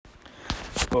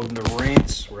Welcome to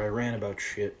Rants, where I rant about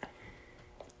shit.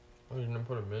 Oh, you didn't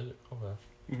put a music? Okay.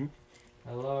 Mm-hmm.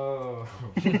 Hello.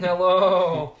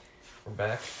 Hello. We're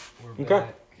back. We're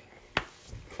back.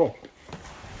 Cool.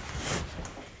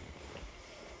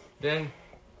 Dan,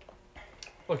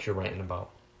 what you ranting about?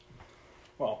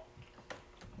 Well,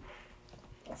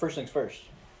 first things first.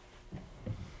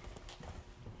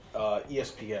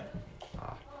 ESPN.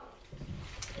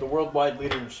 The worldwide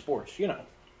leader in sports, you know.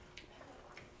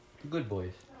 Good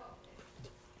boys.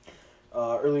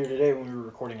 Earlier today when we were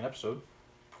recording an episode,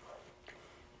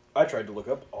 I tried to look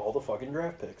up all the fucking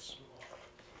draft picks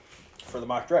for the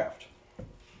mock draft.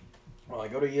 Well, I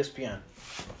go to ESPN,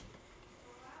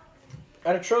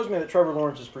 and it shows me that Trevor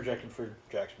Lawrence is projected for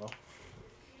Jacksonville.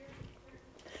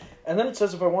 And then it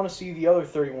says if I want to see the other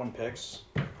 31 picks,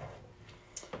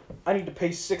 I need to pay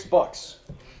 $6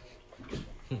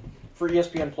 for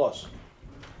ESPN Plus.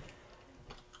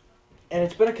 And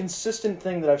it's been a consistent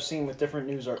thing that I've seen with different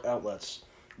news outlets,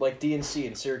 like DNC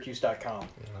and Syracuse.com.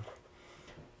 Yeah.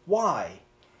 Why?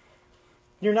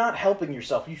 You're not helping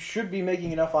yourself. You should be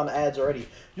making enough on ads already.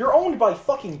 You're owned by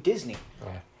fucking Disney.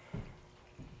 Right.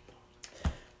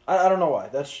 I don't know why.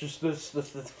 That's just the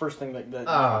first thing that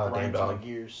grinds my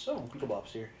gears. Oh,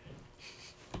 Beetlebop's here.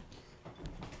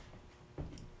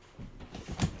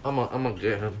 I'm gonna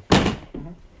get him.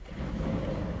 Mm-hmm.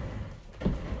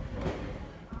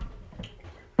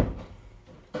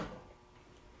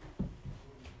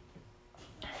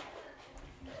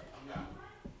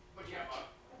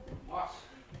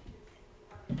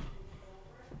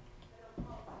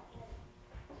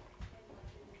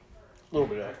 A little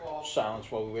bit of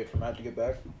silence while we wait for Matt to get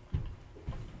back.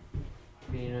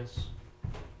 Penis.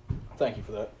 Thank you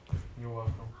for that. You're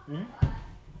welcome. Mm-hmm.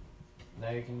 Now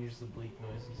you can use the bleep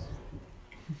noises.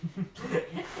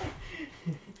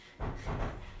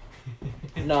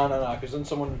 No, because then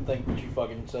someone would think that you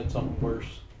fucking said something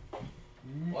worse.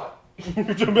 What?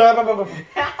 What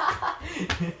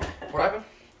What happened?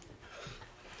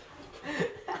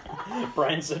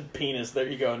 Brian said penis. There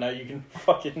you go. Now you can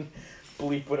fucking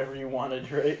bleep whatever you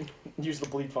wanted, right? Use the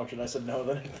bleep function. I said no,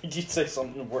 then I think you'd say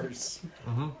something worse.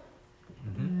 Mm-hmm.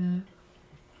 Mm-hmm.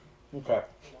 Okay.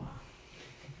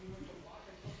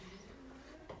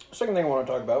 Second thing I want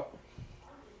to talk about,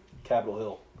 Capitol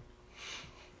Hill.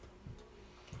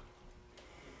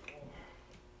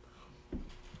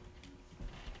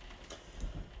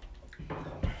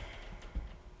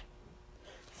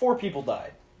 Four people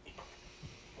died.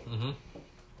 Mm-hmm.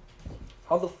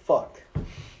 How the fuck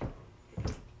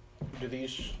do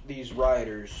these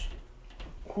rioters,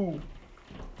 who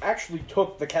actually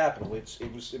took the Capitol,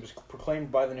 it was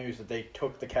proclaimed by the news that they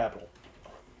took the Capitol.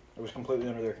 It was completely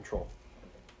under their control.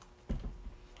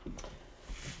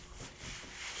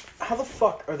 How the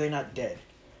fuck are they not dead?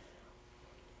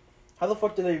 How the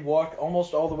fuck did they walk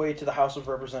almost all the way to the House of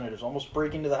Representatives, almost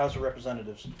break into the House of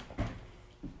Representatives,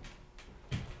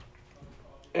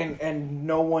 and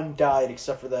no one died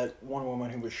except for that one woman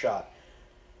who was shot,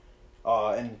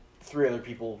 and 3 other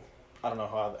people? I don't know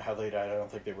how they died. I don't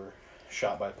think they were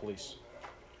shot by police.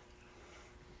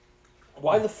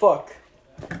 Why the fuck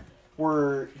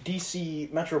were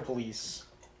DC Metro Police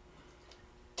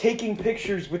taking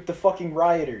pictures with the fucking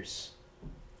rioters?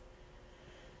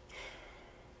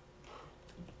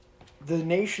 The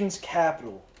nation's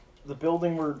capital, the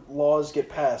building where laws get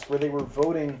passed, where they were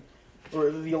voting,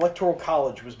 or the Electoral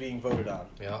College was being voted on.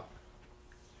 Yeah.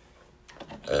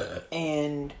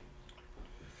 And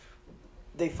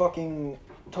they fucking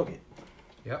took it.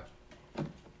 Yep.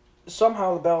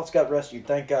 Somehow the ballots got rescued,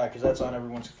 thank God, because that's on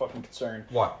everyone's fucking concern.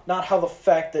 What? Not how the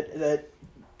fact that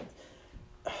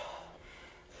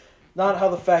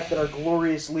our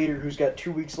glorious leader, who's got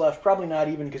 2 weeks left, probably not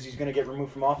even because he's going to get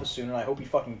removed from office soon, and I hope he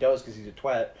fucking does because he's a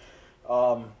twat,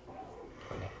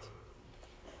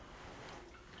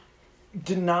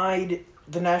 denied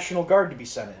the National Guard to be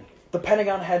sent in. The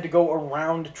Pentagon had to go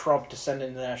around Trump to send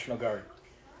in the National Guard.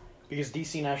 Because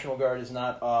DC National Guard is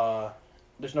not,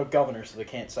 there's no governor, so they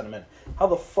can't send them in. How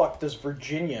the fuck does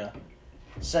Virginia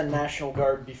send National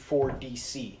Guard before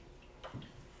DC?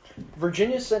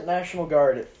 Virginia sent National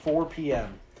Guard at 4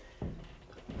 p.m.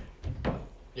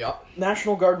 Yeah.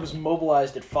 National Guard was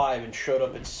mobilized at 5 and showed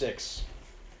up at 6.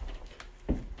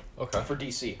 Okay. For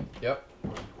DC. Yep.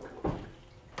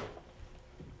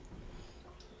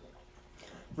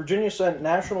 Virginia sent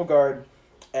National Guard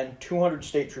and 200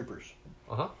 state troopers.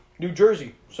 Uh-huh. New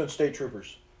Jersey sent state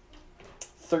troopers.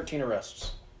 13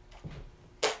 arrests.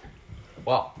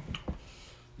 Wow.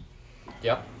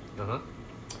 Yep. Uh-huh.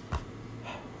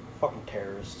 Fucking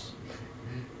terrorists.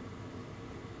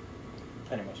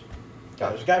 Anyways. God,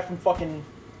 there's a guy from fucking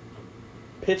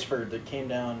Pittsford that came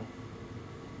down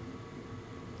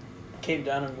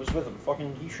and was with him.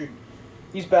 Fucking,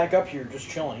 he's back up here just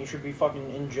chilling. He should be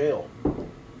fucking in jail.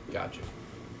 Gotcha.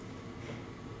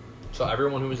 So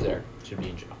everyone who was there should be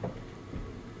in jail.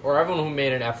 Or everyone who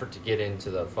made an effort to get into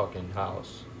the fucking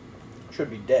house. Should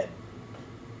be dead.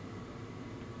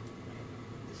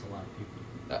 There's a lot of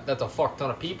people. That's a fuck ton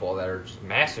of people that are just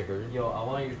massacred. Yo, I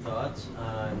want your thoughts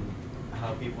on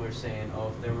how people are saying, oh,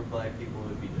 if there were black people, it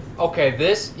would be different. Okay,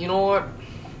 this, you know what?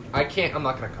 I'm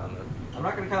not going to comment. I'm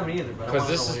not going to comment either, but I Because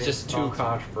wanna this know is what just his too thoughts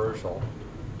are. controversial.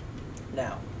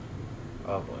 Now,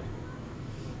 Oh boy.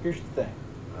 here's the thing.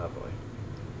 Oh boy.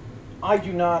 I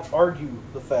do not argue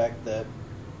the fact that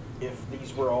if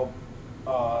these were all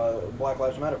Black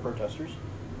Lives Matter protesters,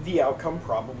 the outcome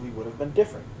probably would have been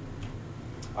different.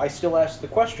 I still ask the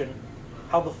question,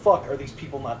 how the fuck are these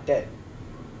people not dead?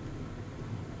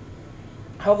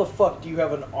 How the fuck do you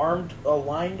have a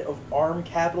line of armed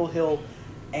Capitol Hill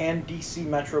and DC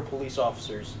Metro police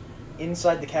officers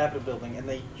inside the Capitol building, and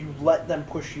you let them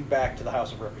push you back to the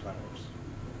House of Representatives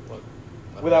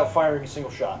What? without firing a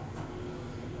single shot?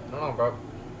 I don't know, bro.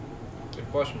 Good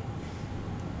question.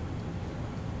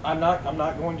 I'm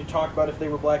not going to talk about if they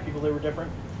were black people, they were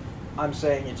different. I'm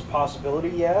saying it's a possibility,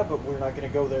 yeah, but we're not going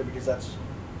to go there because that's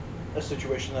a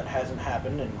situation that hasn't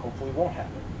happened and hopefully won't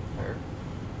happen. Fair.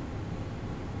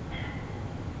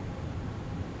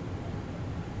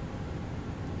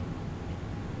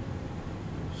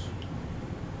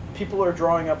 People are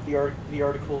drawing up the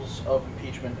articles of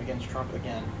impeachment against Trump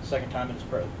again, second time in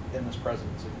this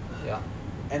presidency. Yeah.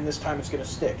 And this time it's going to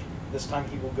stick. This time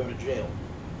he will go to jail.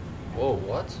 Whoa,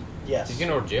 what? Yes. He's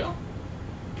gonna go to jail?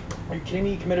 Are you kidding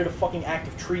me? He committed a fucking act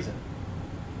of treason.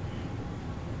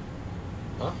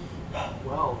 Huh?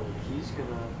 Well, he's going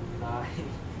to deny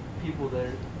people that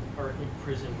are in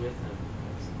prison with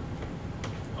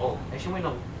him. Oh. Actually, wait,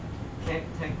 no.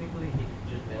 Technically, he could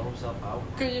just bail himself out.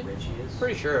 Could you? Rich he is.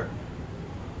 Pretty sure.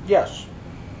 Yes.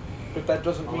 But that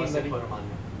doesn't Unless mean they that he... put him on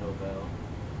no bail.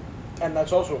 And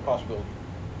that's also a possibility.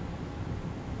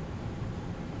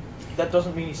 That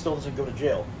doesn't mean he still doesn't go to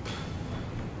jail.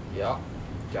 Yeah.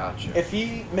 Gotcha. If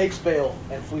he makes bail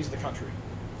and flees the country,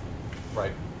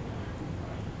 Right.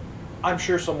 I'm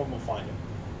sure someone will find him.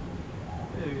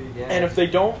 Yeah. And if they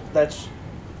don't, that's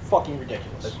fucking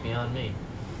ridiculous. That's beyond me.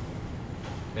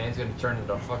 Man's gonna turn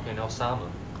into fucking Osama.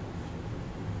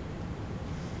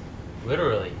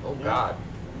 Literally. Oh Yeah. God.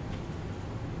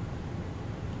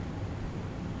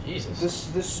 Jesus.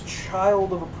 This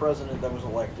child of a president that was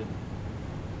elected.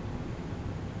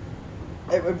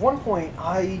 At one point,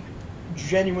 I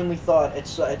genuinely thought at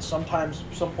some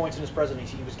points in his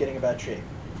presidency, he was getting a bad shape.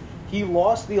 He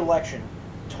lost the election,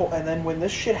 and then when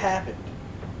this shit happened,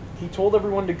 he told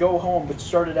everyone to go home, but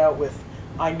started out with,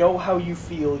 "I know how you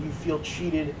feel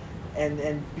cheated,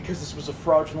 and because this was a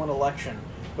fraudulent election,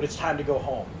 but it's time to go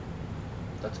home."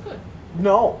 That's good.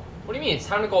 No, What do you mean? It's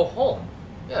time to go home.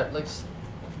 Yeah, like.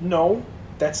 no,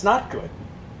 that's not good.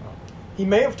 He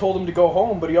may have told him to go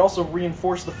home, but he also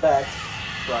reinforced the fact,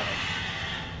 Brian,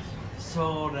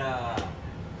 Soda.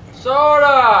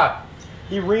 Soda!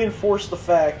 he reinforced the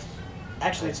fact,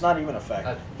 actually it's not even a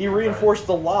fact, he right. reinforced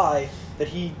the lie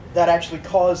that actually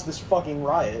caused this fucking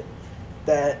riot,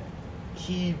 that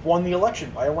he won the election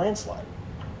by a landslide.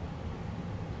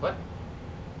 What?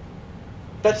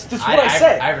 That's what I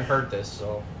said. I haven't heard this,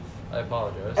 so I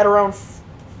apologize. At around,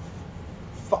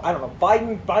 I don't know,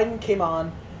 Biden came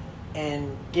on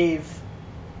and gave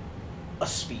a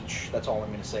speech. That's all I'm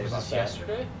going to say Was about this that.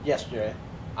 yesterday? Yesterday.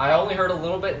 I only heard a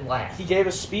little bit and laughed. He gave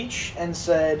a speech and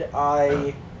said,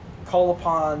 I call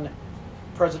upon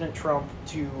President Trump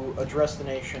to address the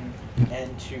nation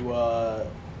and to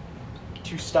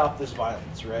stop this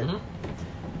violence, right?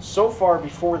 Mm-hmm. So far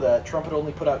before that, Trump had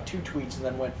only put out 2 tweets and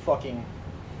then went fucking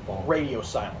Boom. radio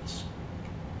silence.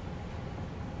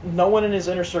 No one in his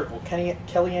inner circle,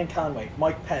 Kellyanne Conway,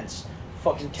 Mike Pence,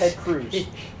 fucking Ted Cruz,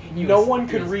 no one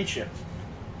could reach him.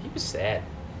 He was sad.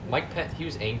 Mike Pence. He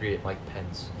was angry at Mike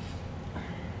Pence.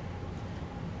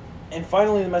 And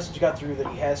finally, the message got through that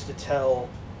he has to tell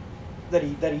that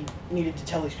he needed to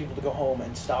tell these people to go home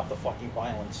and stop the fucking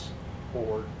violence,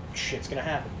 or shit's gonna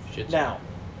happen. Now,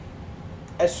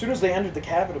 as soon as they entered the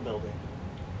Capitol building,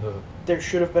 there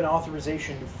should have been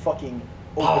authorization to fucking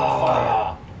open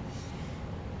fire.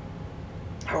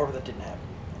 However, that didn't happen.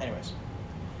 Anyways.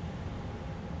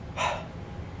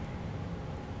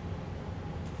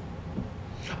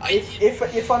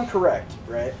 If I'm correct,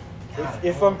 right?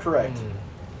 If I'm correct,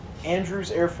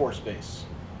 Andrews Air Force Base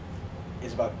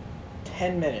is about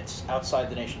 10 minutes outside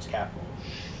the nation's capital.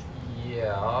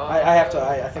 Yeah. I have to.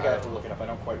 I think I have to look it up. I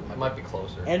don't quite remember. It might be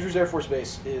closer. Andrews Air Force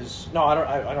Base is no. I don't.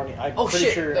 I don't. I'm Oh, pretty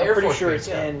shit, sure. the I'm Air pretty Force sure Base, it's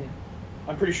yeah. in.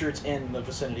 I'm pretty sure it's in the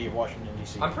vicinity of Washington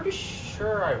D.C. I'm pretty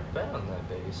sure I've been on that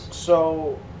base.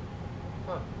 So,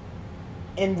 Huh.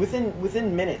 and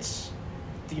within minutes,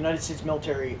 the United States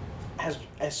military has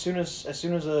as soon as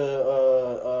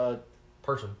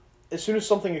Person. as soon as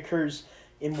something occurs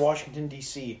in Washington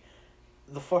D.C.,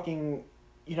 the fucking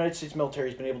United States military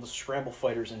has been able to scramble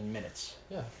fighters in minutes.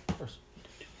 Yeah, of course.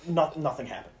 Nothing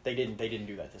happened. They didn't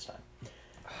do that this time.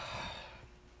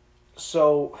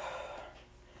 So,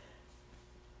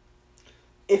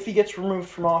 if he gets removed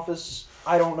from office,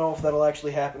 I don't know if that'll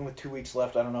actually happen with 2 weeks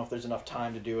left. I don't know if there's enough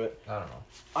time to do it. I don't know.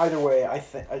 Either way, I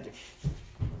think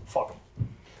fuck him.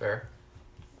 Fair.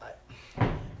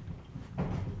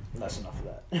 That's enough of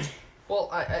that. Well,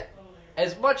 I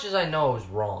as much as I know is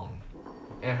wrong,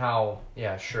 and how,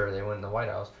 yeah, sure, they went in the White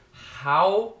House,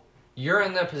 how you're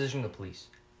in that position of the police,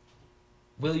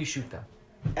 will you shoot them?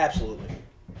 Absolutely.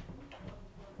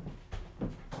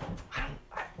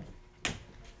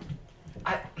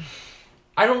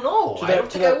 I don't know. I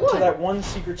don't think I would. To that one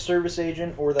Secret Service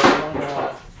agent or that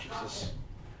one, Jesus.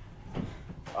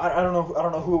 I don't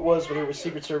know who it was, whether it was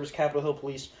Secret Service, Capitol Hill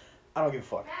Police. I don't give a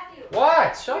fuck.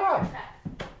 What? Shut up.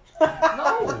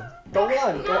 No. Go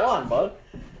on, bud.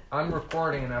 I'm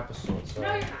recording an episode, so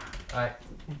No, you're not.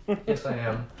 Yes, I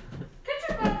am. Get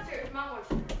your butt upstairs. Mom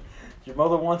wants you. Your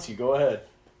mother wants you. Go ahead.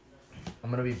 I'm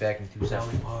gonna be back in 2 Now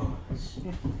seconds. we pause.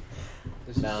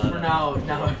 No, For now, we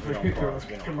for don't your pause,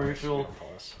 we don't commercial,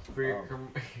 pause. for your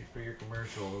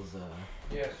commercials,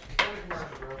 Yes.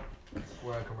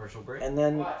 we're on commercial break. And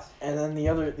then the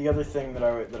other thing that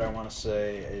I want to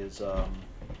say is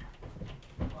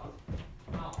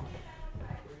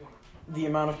the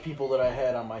amount of people that I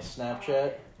had on my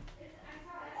Snapchat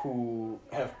who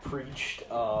have preached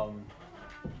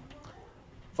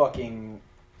fucking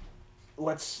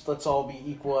let's all be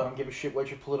equal. I don't give a shit what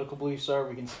your political beliefs are.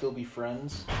 We can still be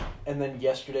friends. And then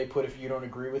yesterday put, if you don't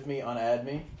agree with me, unadd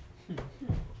me.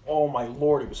 Oh my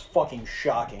lord, it was fucking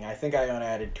shocking. I think I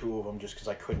unadded 2 of them just because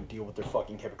I couldn't deal with their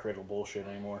fucking hypocritical bullshit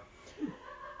anymore.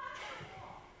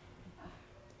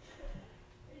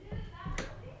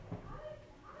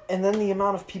 And then the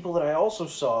amount of people that I also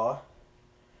saw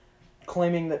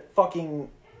claiming that fucking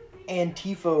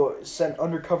Antifa sent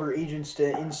undercover agents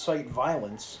to incite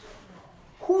violence.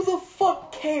 Who the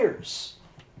fuck cares?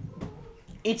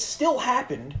 It still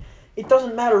happened. It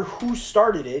doesn't matter who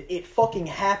started it. It fucking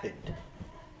happened.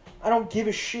 I don't give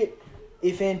a shit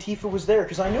if Antifa was there,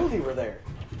 because I know they were there.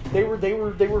 They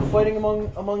were fighting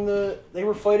among the. They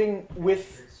were fighting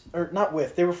with, or not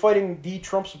with. They were fighting the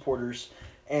Trump supporters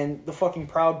and the fucking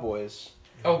Proud Boys.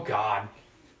 Oh God.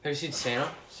 Have you seen Santa?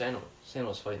 Santa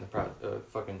was fighting the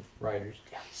fucking rioters.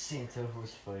 Santa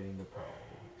was fighting the problems.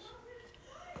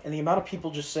 And the amount of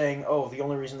people just saying, "Oh, the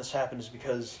only reason this happened is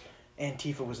because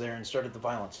Antifa was there and started the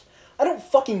violence." I don't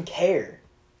fucking care.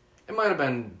 It might have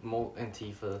been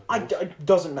Antifa. It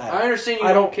doesn't matter. I understand you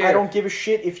don't care. I don't give a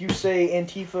shit if you say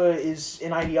Antifa is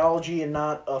an ideology and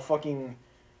not a fucking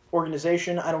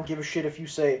organization. I don't give a shit if you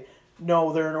say,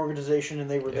 no, they're an organization and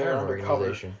they were there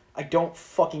undercover. I don't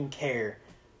fucking care.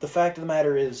 The fact of the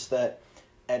matter is that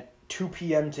at 2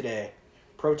 p.m. today,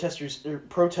 protesters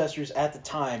at the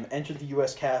time entered the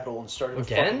U.S. Capitol and started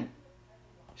Again? You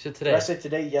said today. Did I say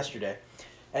today? Yesterday.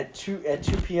 At 2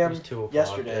 p.m.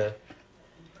 yesterday,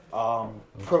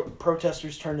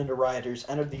 protesters turned into rioters,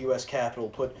 entered the U.S. Capitol,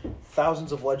 put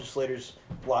thousands of legislators'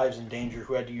 lives in danger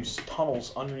who had to use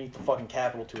tunnels underneath the fucking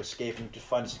Capitol to escape and to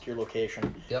find a secure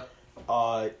location. Yep.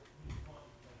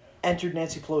 Entered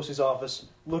Nancy Pelosi's office,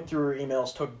 looked through her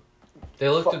emails, took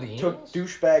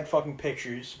douchebag fucking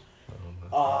pictures,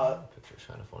 picture's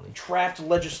kind of funny. trapped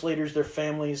legislators, their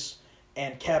families,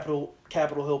 and Capitol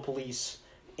Hill police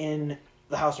in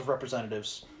the House of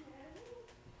Representatives,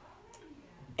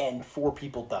 and 4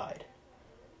 people died.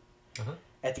 Uh-huh.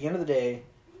 At the end of the day,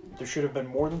 there should have been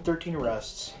more than 13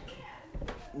 arrests.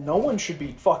 No one should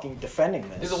be fucking defending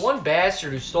this. Did the one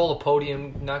bastard who stole the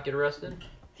podium not get arrested?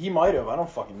 He might have. I don't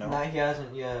fucking know. Nah, he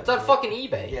hasn't yet. It's on fucking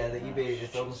eBay. Yeah, the eBay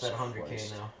is almost at Jesus 100K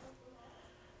Christ. now.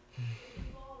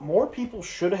 More people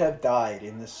should have died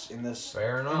in this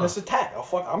Fair enough. in this attack.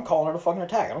 I'm calling it a fucking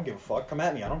attack. I don't give a fuck. Come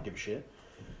at me. I don't give a shit.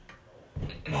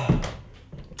 I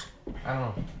don't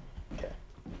know. Okay.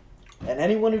 And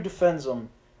anyone who defends them,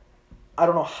 I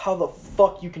don't know how the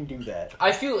fuck you can do that.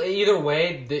 I feel either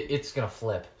way, it's gonna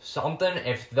flip. Something,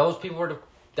 if those people would have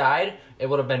died, it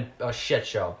would have been a shit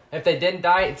show. If they didn't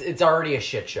die, it's already a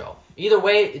shit show. Either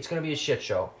way, it's gonna be a shit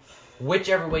show.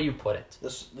 Whichever way you put it.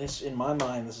 This, in my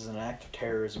mind, this is an act of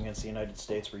terrorism against the United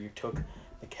States, where you took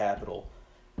the Capitol,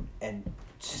 and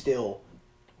still,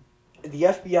 the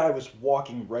FBI was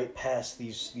walking right past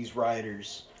these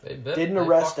rioters. Didn't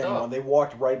arrest anyone. They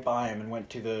walked right by him and went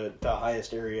to the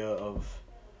highest area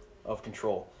of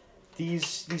control.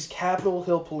 These Capitol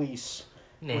Hill police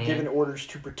were given orders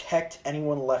to protect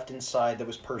anyone left inside that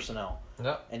was personnel.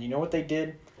 Yep. And you know what they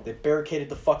did? They barricaded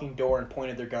the fucking door and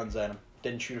pointed their guns at him.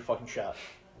 Didn't shoot a fucking shot.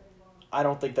 I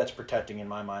don't think that's protecting in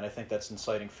my mind. I think that's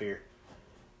inciting fear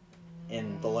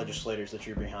in the legislators that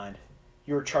you're behind.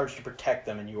 You are charged to protect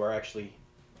them, and you are actually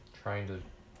trying to.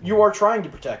 You are trying to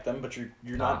protect them, but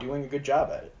you're not doing a good job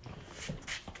at it.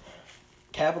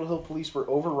 Capitol Hill police were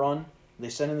overrun. They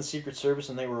sent in the Secret Service,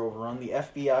 and they were overrun. The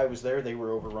FBI was there. They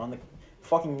were overrun. The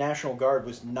fucking National Guard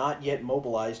was not yet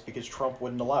mobilized because Trump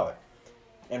wouldn't allow it.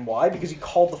 And why? Because he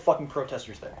called the fucking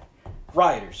protesters there.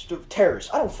 Rioters.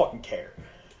 Terrorists. I don't fucking care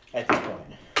at this point.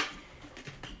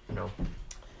 No.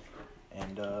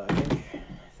 And I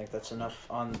think that's enough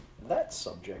on that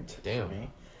subject for me.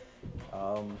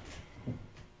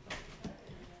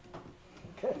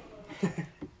 Okay.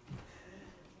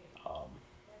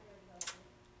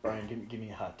 Brian, give me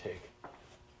a hot take.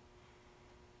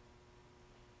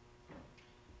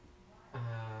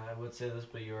 I would say this,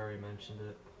 but you already mentioned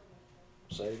it.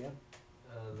 Say it again.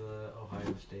 The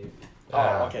Ohio State.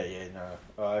 Oh, okay, yeah,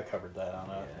 no, I covered that on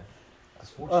The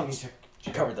sports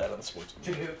covered that on the sports.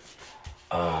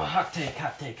 Hot take.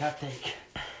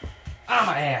 Ah,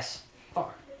 my ass.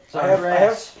 Fuck. I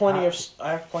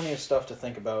have plenty of stuff to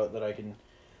think about that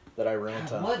I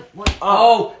rant on. What?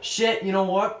 Oh shit! You know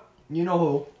what? You know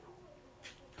who?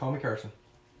 Call me Carson.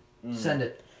 Send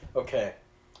it. Okay.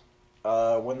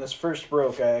 When this first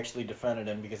broke, I actually defended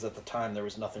him because at the time there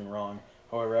was nothing wrong.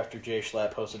 However, after Jay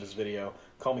Schlatt posted his video,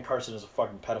 Call Me Carson is a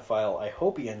fucking pedophile. I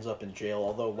hope he ends up in jail,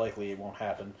 although likely it won't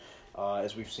happen.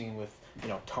 As we've seen with,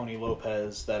 Tony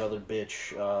Lopez, that other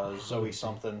bitch, Zoe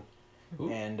something, Who?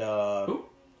 and, Who?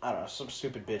 I don't know, some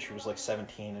stupid bitch who was like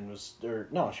 17 and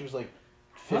she was like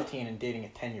 15 and dating a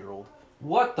 10-year-old.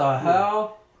 What the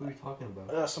hell? Who are you talking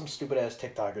about? Some stupid-ass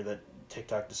TikToker that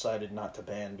TikTok decided not to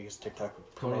ban because TikTok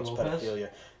promotes Tony Lopez? pedophilia.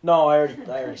 No, I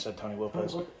already said Tony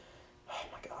Lopez. Oh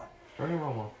my god. Bernie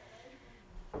Romo.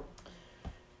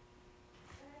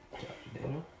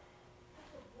 Daniel?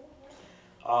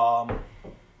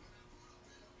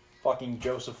 Fucking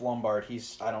Joseph Lombard.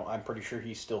 I'm pretty sure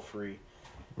he's still free.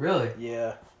 Really?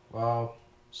 Yeah. Wow.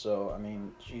 So, I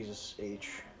mean, Jesus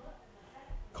H.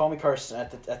 Call Me Carson,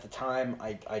 at the time,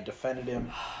 I defended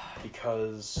him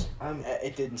because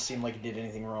it didn't seem like he did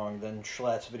anything wrong. Then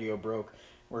Schlatt's video broke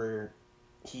where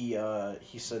he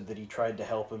said that he tried to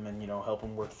help him and, help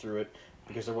him work through it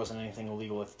because there wasn't anything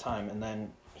illegal at the time. And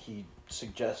then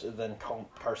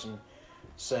Carson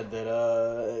said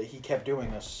that he kept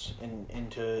doing this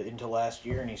into last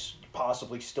year, and he's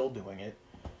possibly still doing it.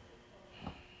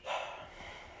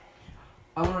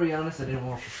 I'm gonna be honest. I didn't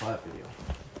watch the Flat video.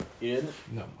 You didn't?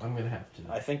 No, I'm gonna have to.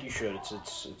 I think you should.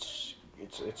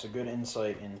 It's a good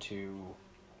insight into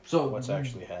what's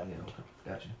actually happened.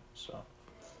 Yeah, gotcha. So,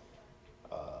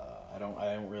 I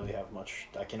don't really have much.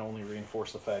 I can only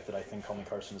reinforce the fact that I think Call Me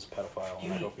Carson is a pedophile,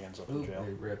 and I hope he ends up in jail.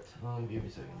 They ripped. Give me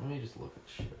a second. Let me just look at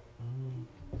shit.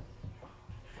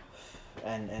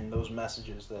 And those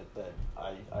messages that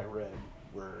I read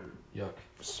were Yuck.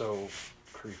 so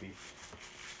creepy.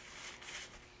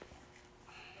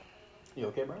 You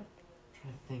okay, Brian? I'm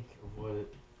trying to think of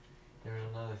what there's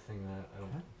another thing that I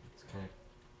don't. It's kind of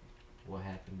what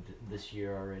happened this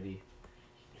year already.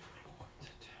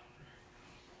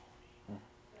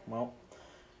 Well,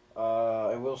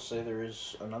 I will say there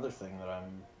is another thing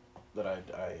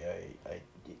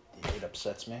it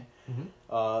upsets me.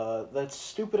 Mm-hmm. That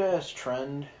stupid ass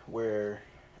trend where,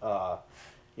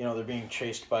 they're being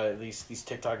chased by these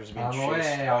TikTokers are being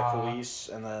chased by police,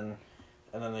 and then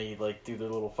they do their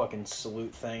little fucking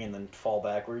salute thing and then fall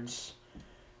backwards.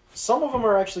 Some of them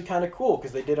are actually kind of cool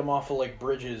because they did them off of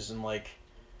bridges and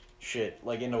shit,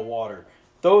 into water.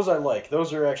 Those I like.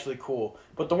 Those are actually cool.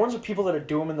 But the ones with people that are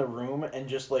doing them in the room and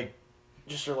just are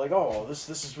oh, this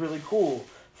is really cool.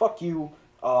 Fuck you.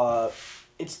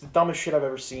 It's the dumbest shit I've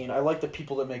ever seen. I like the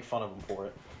people that make fun of them for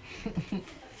it.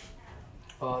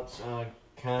 Thoughts on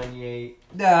Kanye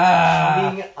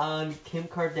cheating on Kim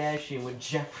Kardashian with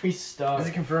Jeffree Star? Is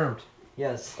it confirmed?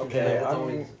 Yes. Okay,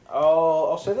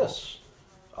 I'll say this.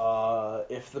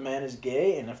 If the man is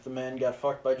gay and if the man got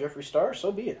fucked by Jeffree Star,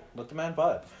 so be it. Let the man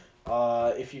vibe.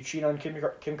 If you cheat on Kim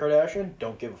Kardashian,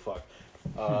 don't give a fuck.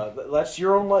 That's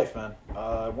your own life, man.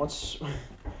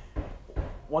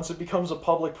 Once it becomes a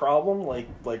public problem, like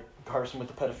Carson with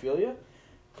the pedophilia,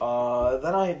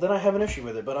 then I have an issue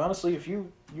with it. But honestly, if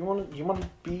you want to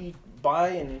be bi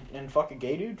and fuck a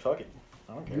gay dude, fuck it.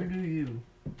 I don't care. You do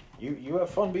you. You have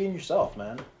fun being yourself,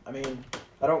 man. I mean,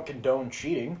 I don't condone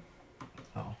cheating.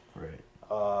 Oh, right.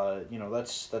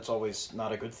 That's always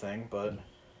not a good thing, but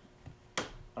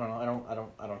I don't know.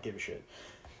 I don't give a shit.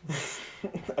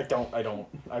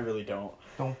 I really don't.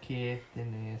 Don't care,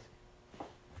 didn't ask.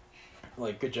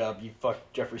 Like, good job, you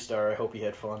fucked Jeffree Star. I hope he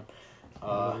had fun.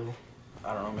 I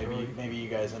don't know. Maybe you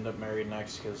guys end up married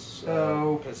next because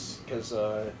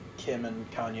Kim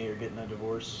and Kanye are getting a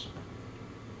divorce.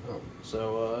 Oh.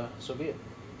 So be it.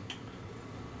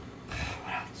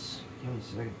 What else? Give me a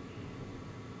second.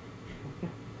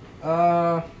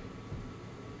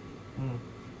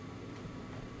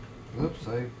 Oops,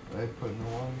 I put in the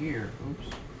wrong gear.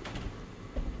 Oops.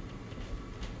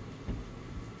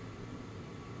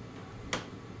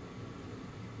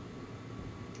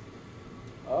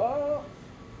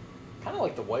 Kind of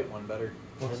like the white one better.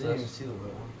 I didn't even see the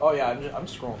white one. Oh yeah, I'm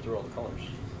scrolling through all the colors.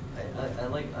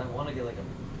 I want to get like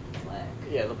a black.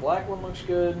 Yeah, the black one looks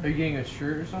good. Are you getting a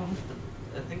shirt or something?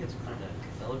 I think it's crew neck.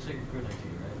 That looks like a crew neck to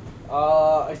you,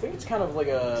 right? I think it's kind of like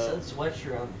It a. said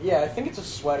sweatshirt on. Yeah, I think it's a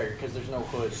sweater because there's no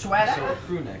hood. Sweater? So a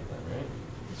crew neck then, right?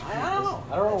 It's I don't know.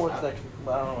 I don't know what that.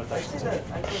 I don't know what I that's. think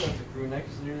that's a crew neck.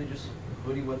 It's literally just a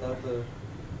hoodie without the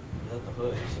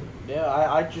hood. So. Yeah,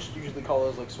 I just usually call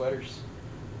those like sweaters.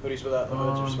 Hoodies without the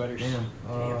hoods or sweaters. Damn.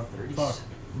 Damn, 30. Fuck.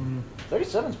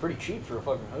 37's pretty cheap for a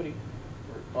fucking hoodie.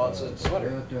 Well, it's a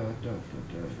sweater.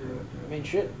 I mean,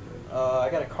 shit. I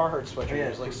got a Carhartt sweatshirt. It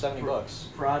was like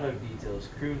 $70. Product details: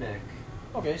 crew neck.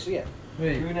 Okay, so yeah.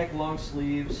 Wait. Crew neck, long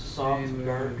sleeves, soft Wait.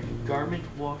 garment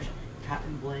wash,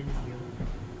 cotton blend,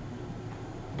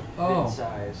 Oh. fit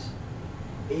size.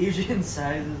 Asian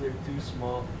sizes are too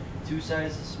small. 2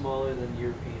 sizes smaller than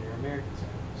European or American sizes.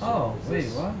 So Oh, is wait,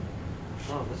 this- what?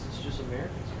 No, this is just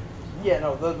American sizes. Yeah,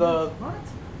 no, the What?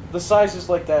 the sizes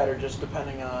like that are just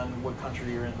depending on what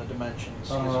country you're in, the dimensions,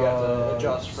 because you have to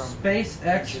adjust from.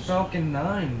 SpaceX inches. Falcon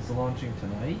 9 is launching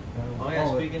tonight. Oh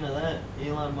yeah, speaking of that,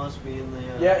 Elon must be in the.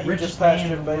 Yeah, he Richest just passed man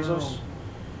Jeff in the Bezos. world.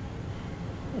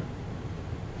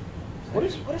 What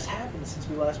has happened since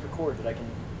we last recorded that I can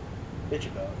bitch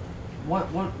about?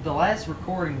 What the last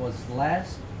recording was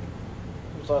last?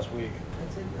 It was last week.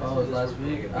 Oh, it was last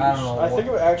week? I I don't know. I think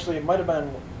it might have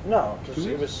been no, because 2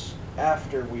 it weeks? was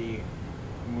after we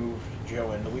moved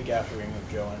Joe in. The week after we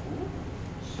moved Joe in.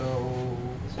 So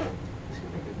This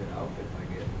could make a good outfit if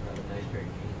I get a nice pair of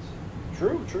jeans.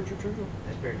 True.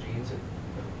 Nice pair of jeans and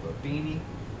a beanie.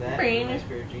 That and a nice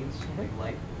pair of jeans. Like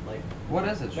light. what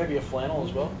is it? Maybe a flannel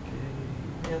as well.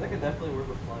 Yeah, that could definitely work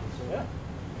with flannel. So. Yeah.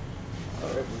 All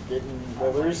right, we're getting.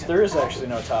 Well, there is actually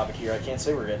no topic here. I can't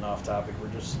say we're getting off topic. We're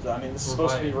just. I mean, this is We're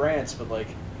supposed to be vibing. rants, but like.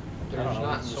 I There's don't know,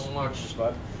 not it's so just- much. it's just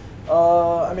vibe.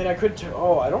 I mean, I could.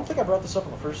 I don't think I brought this up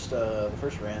on the first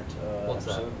rant. What's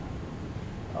that?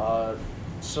 episode.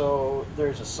 So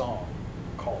there's a song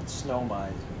called "Snow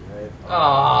Miser," right?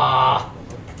 Ah.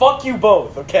 Fuck you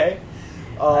both, okay?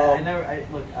 I never.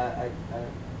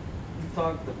 We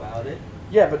talked about it.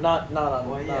 Yeah, but not on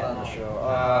Well, not yeah, on the no. show.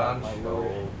 On my the show.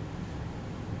 lord.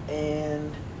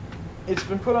 And it's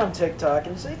been put on TikTok,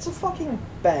 and it's a fucking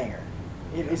banger.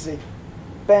 It is a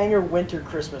banger winter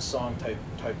Christmas song type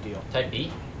deal. Type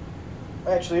beat?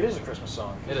 Actually, it is a Christmas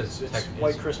song. It is. It's Tech- White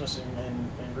it's- Christmas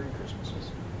and Green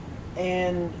Christmases.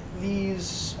 And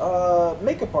these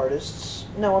makeup artists.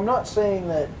 Now, I'm not saying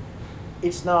that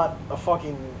it's not a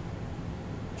fucking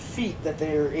feat that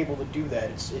they're able to do that.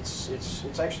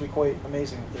 It's actually quite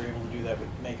amazing that they're able to do that with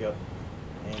makeup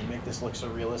and make this look so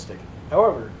realistic.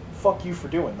 However, fuck you for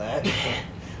doing that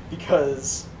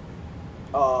because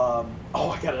I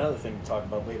got another thing to talk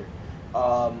about later.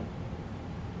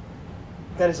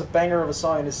 That is a banger of a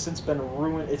song and has since been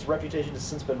ruined. Its reputation has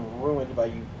since been ruined by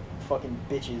you fucking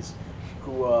bitches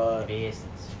who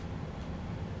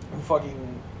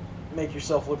fucking make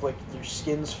yourself look like your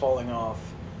skin's falling off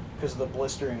because of the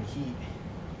blistering heat.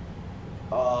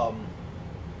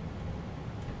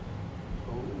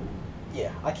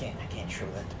 Yeah, I can't show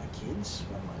that to my kids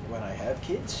when I have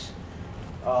kids.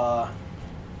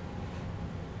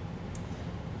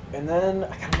 And then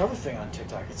I got another thing on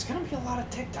TikTok. It's gonna be a lot of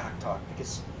TikTok talk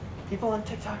because people on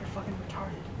TikTok are fucking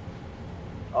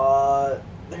retarded.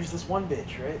 There's this one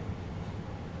bitch, right?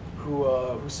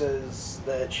 Who says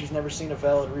that she's never seen a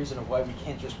valid reason of why we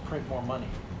can't just print more money.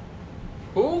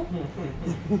 Who?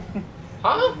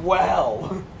 Huh?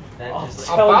 Well, That I'll just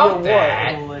tell About you what.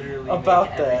 that. will literally About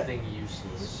make that. everything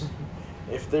useless.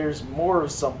 If there's more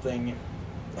of something,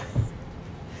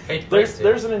 Hate to break it.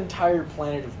 there's an entire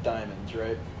planet of diamonds,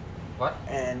 right? What?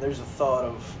 And there's a thought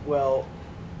of, well,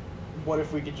 what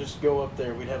if we could just go up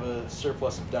there? We'd have a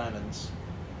surplus of diamonds.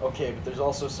 Okay, but there's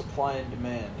also supply and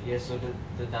demand. Yeah, so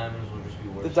the diamonds will just be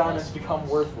worth. The diamonds less and become less.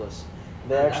 worthless.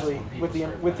 They And that's actually, when people with the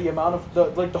start with the buying amount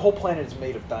of the whole planet is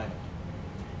made of diamond.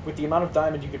 With the amount of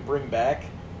diamond you could bring back,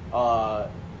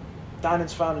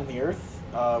 diamonds found in the earth,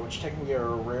 which technically are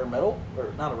a rare metal,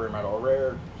 or not a rare metal, a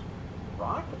rare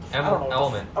rock. What the I don't know. What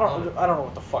Element. I don't know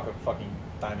what the fuck a fucking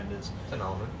diamond is. It's an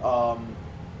element.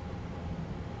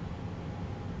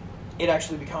 It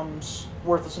actually becomes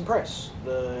worthless in price.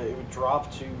 It would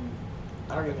drop to,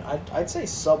 I'd say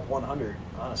sub 100,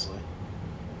 honestly.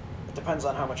 It depends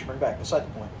on how much you bring back. Beside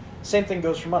the point. Same thing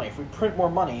goes for money. If we print more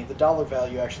money, the dollar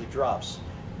value actually drops,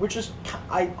 which is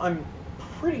I'm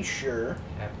pretty sure.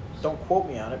 Don't quote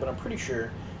me on it, but I'm pretty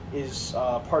sure is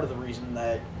part of the reason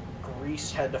that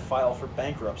Greece had to file for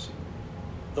bankruptcy.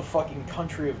 The fucking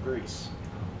country of Greece.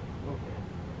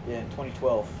 Okay. Yeah, in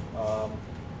 2012.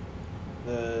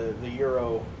 The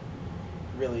euro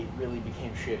really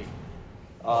became shitty.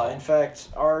 In fact,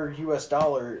 our U.S.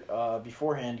 dollar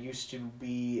beforehand used to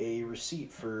be a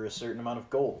receipt for a certain amount of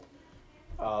gold,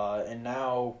 and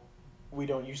now we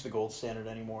don't use the gold standard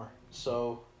anymore.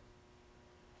 So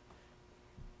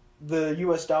the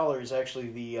U.S. dollar is actually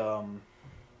the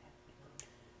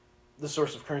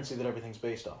source of currency that everything's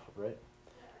based off of, right?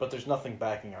 But there's nothing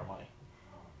backing our money.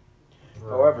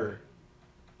 Right. However,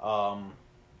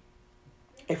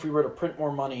 if we were to print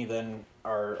more money than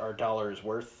our dollar is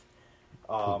worth,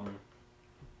 the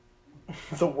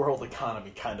world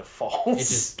economy kind of falls. It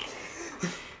just-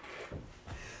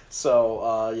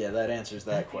 So, yeah, that answers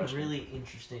that That'd question. be really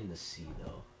interesting to see,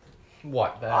 though.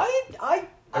 What? That?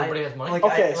 Everybody has money? Like,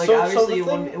 Okay, like so obviously the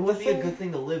thing- it would the be a thing- good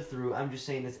thing to live through. I'm just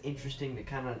saying it's interesting to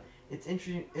kind of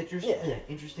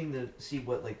interesting to see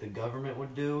what like the government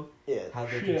would do, Yeah. how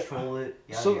they Yeah. control it.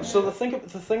 Yada, So, yada. so the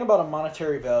thing about a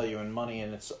monetary value and money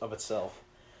in itself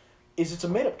is it's a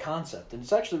made up concept, and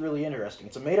it's actually really interesting.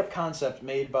 It's a made up concept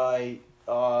made by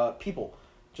people,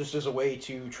 just as a way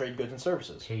to trade goods and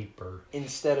services. Paper.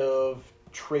 Instead of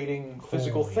trading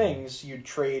physical Coin. things, you'd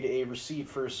trade a receipt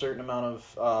for a certain amount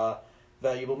of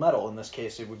valuable metal. In this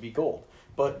case, it would be gold.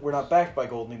 But we're not backed by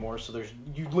gold anymore, so there's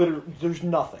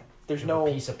nothing. There's no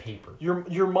piece of paper.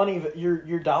 your money,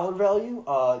 your dollar value,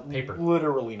 Paper.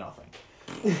 literally nothing.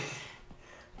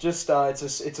 Just it's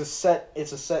a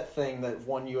set thing that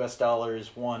 $1 is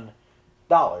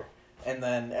 $1, and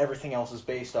then everything else is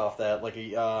based off that. Like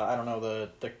I don't know the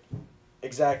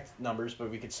exact numbers, but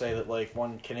we could say that like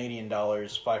 $1 Canadian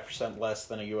is 5% less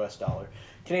than a US dollar.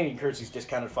 Canadian currency is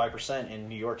discounted 5% in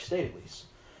New York State at least.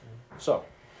 So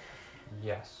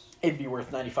Yes. it'd be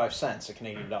worth 95 cents a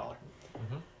Canadian dollar.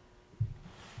 Mm-hmm.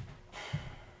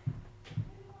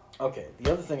 Okay,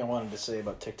 the other thing I wanted to say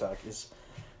about TikTok is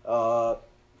a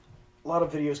lot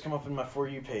of videos come up in my For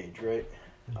You page, right?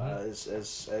 As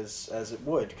it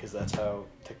would, because that's how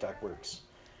TikTok works.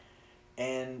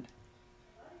 And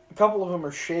a couple of them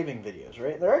are shaving videos,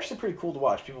 right? They're actually pretty cool to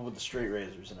watch, people with the straight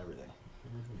razors and everything.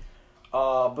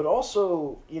 But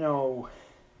also, you know...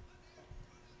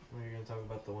 Are you gonna talk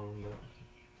about the one that?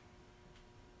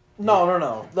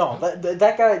 No.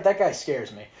 That guy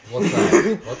scares me. What's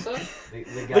that? What's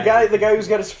that? The guy who's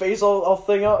got his face all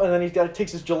thing up, and then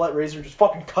takes his Gillette razor and just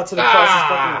fucking cuts it across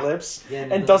his fucking lips, Yeah,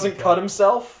 and doesn't cut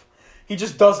himself. He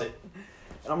just does it,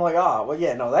 and I'm like, well,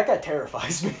 yeah, no, that guy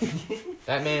terrifies me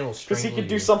That man will because strangle he could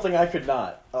do you. something I could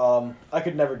not. I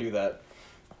could never do that.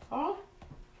 Huh?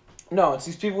 No, it's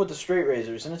these people with the straight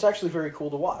razors, and it's actually very cool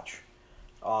to watch.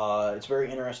 It's very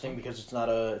interesting because it's not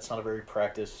a very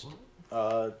practiced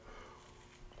art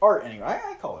anyway.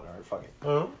 I call it art. Fuck it.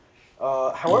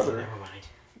 However, Never mind.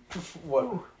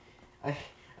 what? I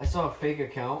saw a fake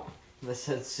account that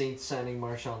said Saints signing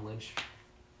Marshawn Lynch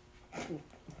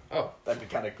Oh, That'd be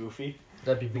kind of goofy.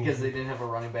 that'd be because they didn't have a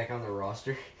running back on their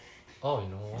roster. Oh, you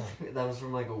know what? That was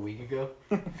from like a week ago.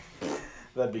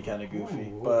 That'd be kind of goofy.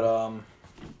 Ooh. But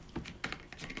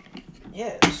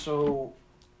yeah. So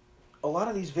a lot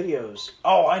of these videos.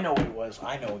 Oh, I know what it was.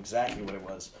 I know exactly what it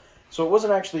was. So it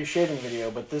wasn't actually a shaving video,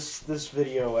 but this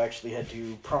video actually had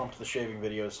to prompt the shaving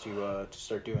videos to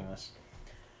start doing this.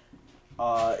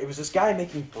 It was this guy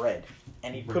making bread,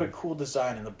 and he put a cool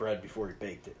design in the bread before he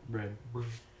baked it, Bread.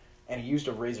 and he used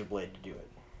a razor blade to do it.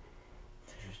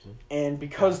 Interesting. And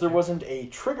because there wasn't a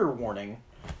trigger warning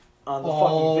on the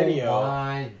fucking video, Oh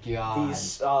my god.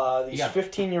 these Yeah.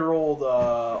 15-year-old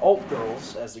alt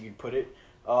girls, as you'd put it,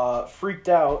 freaked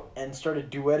out and started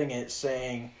duetting it,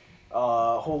 saying,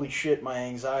 "Holy shit, my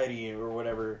anxiety," or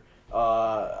whatever.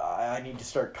 I need to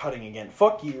start cutting again.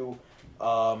 Fuck you.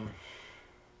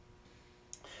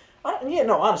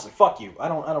 Honestly, fuck you. I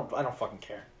don't fucking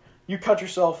care. You cut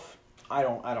yourself. I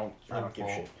don't give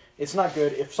a shit. It's not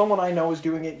good. If someone I know is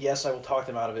doing it, yes, I will talk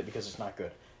them out of it because it's not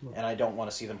good, and I don't want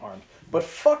to see them harmed. But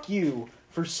fuck you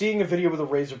for seeing a video with a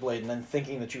razor blade and then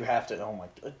thinking that you have to. Oh my,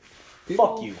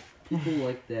 fuck you. People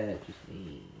like that just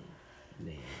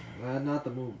not the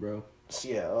move, bro. So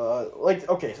yeah,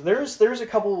 okay. So there's a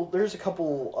couple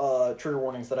trigger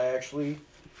warnings that I actually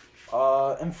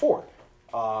am for.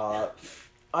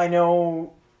 I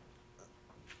know.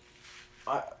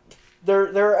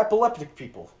 There are epileptic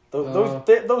people.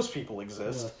 Those people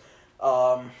exist.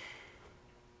 Yes.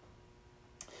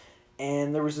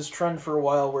 And there was this trend for a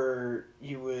while where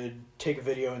you would take a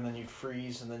video and then you'd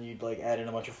freeze and then you'd like add in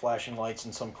a bunch of flashing lights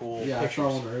and some cool pictures. I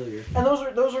saw one earlier. And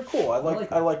those are cool. I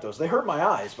like those. They hurt my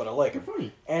eyes, but I like them.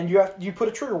 Funny. And you put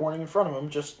a trigger warning in front of them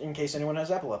just in case anyone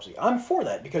has epilepsy. I'm for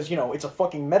that because it's a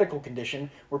fucking medical condition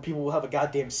where people will have a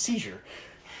goddamn seizure.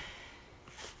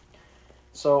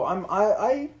 So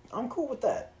I'm cool with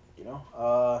that,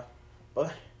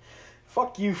 but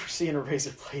fuck you for seeing a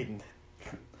razor blade and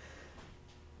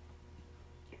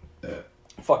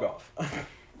fuck off.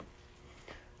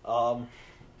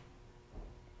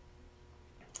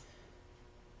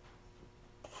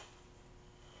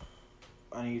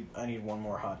 I need one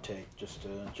more hot take just to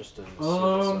see this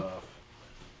off.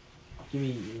 Give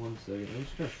me 1 second. I'm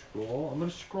just gonna scroll. I'm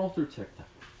gonna scroll through TikTok.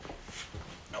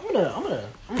 I'm gonna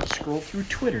scroll through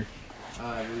Twitter.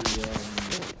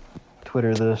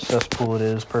 Twitter, the cesspool it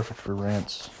is, perfect for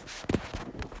rants.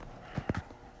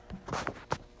 Let's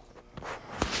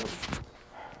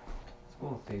go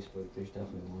on Facebook. There's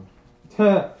definitely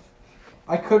one.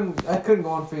 I couldn't go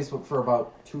on Facebook for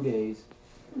about 2 days.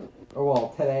 Or well,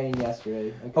 today and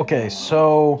yesterday. Okay,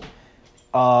 so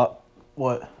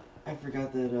what? I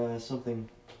forgot that something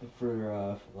for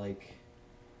a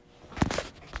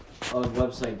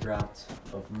website dropped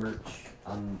of merch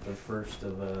on the 1st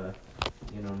of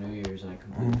New Year's, and I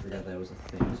completely forgot that was a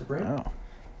thing. It's a brand?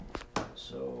 Oh.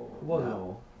 So What?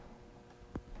 now,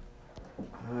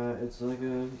 it's like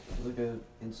a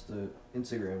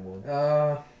Instagram one.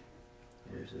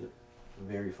 Here's it.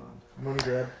 Very fun. Money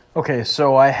grab. Okay,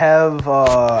 so I have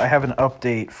an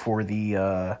update for the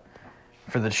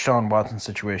Deshaun Watson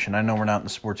situation. I know we're not in the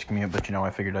sports community, but I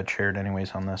figured I'd share it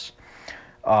anyways on this.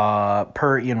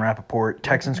 Per Ian Rappaport,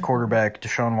 Texans quarterback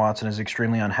Deshaun Watson is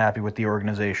extremely unhappy with the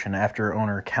organization after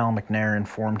owner Cal McNair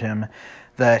informed him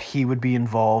that he would be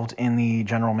involved in the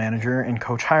general manager and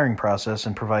coach hiring process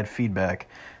and provide feedback,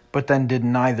 but then did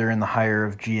neither in the hire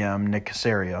of GM Nick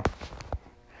Caserio.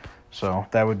 So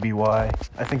that would be why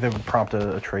I think that would prompt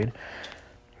a trade.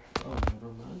 Oh,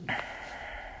 never mind.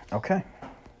 Okay.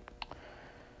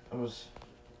 I was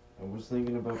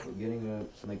thinking about getting a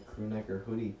crew neck or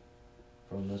hoodie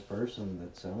from this person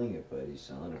that's selling it, but he's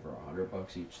selling it for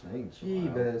 $100 each thing. So I'll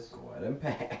go ahead and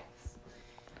pass.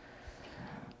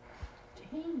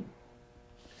 Dang.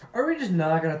 Are we just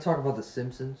not gonna talk about The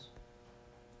Simpsons?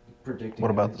 Predicting.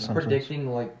 What about The everything. Simpsons?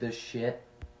 Predicting like this shit.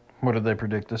 What did they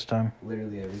predict this time?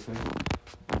 Literally everything.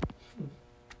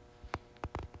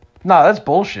 Nah, that's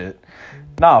bullshit.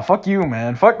 Nah, fuck you,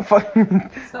 man. Fuck.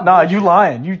 Nah, you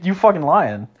lying. You fucking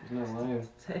lying. He's not lying.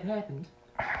 It happened.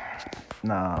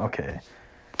 Nah, okay.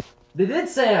 They did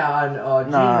say on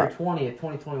January 20th,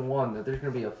 2021 that there's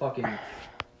gonna be a fucking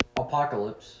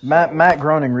apocalypse. Matt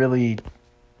Groening really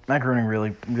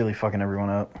fucking everyone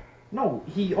up. No,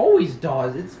 he always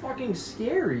does. It's fucking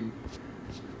scary.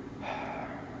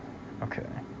 Okay.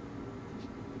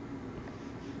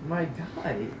 My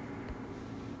God.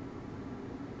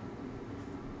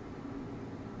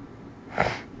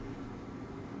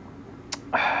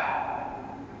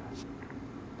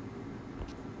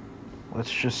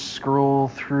 Let's just scroll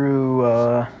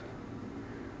through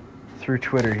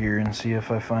Twitter here and see if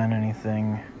I find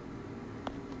anything.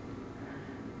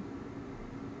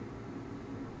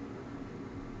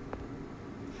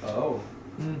 Oh.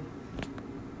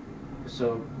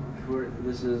 So,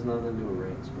 this is nothing to do with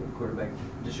Rants, but quarterback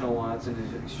Deshaun Watson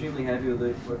is extremely happy with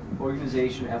the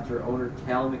organization after owner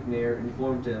Cal McNair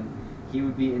informed him he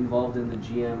would be involved in the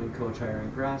GM and coach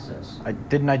hiring process.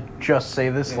 Didn't I just say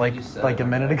this Yeah, you said like a it.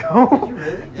 minute ago? Did you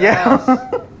really?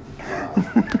 Yeah.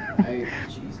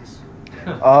 Jesus.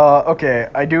 Okay,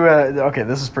 I do. Okay,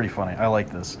 this is pretty funny. I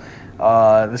like this.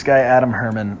 This guy Adam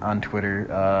Herman on Twitter.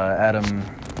 Adam,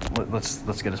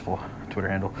 let's get his full Twitter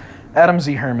handle. Adam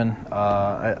Z Herman.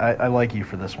 I like you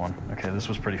for this one. Okay, this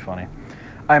was pretty funny.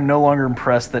 I am no longer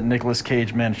impressed that Nicolas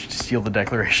Cage managed to steal the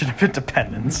Declaration of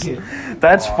Independence.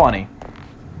 That's funny.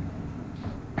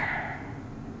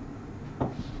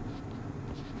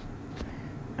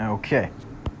 Okay.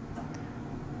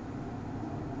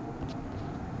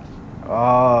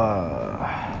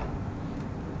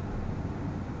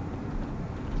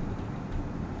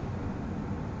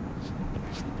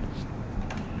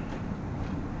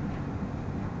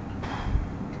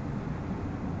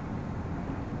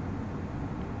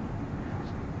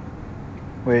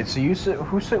 Wait, so you said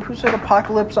who said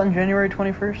apocalypse on January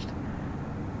 21st?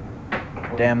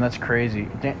 Damn, that's crazy.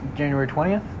 January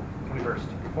 20th?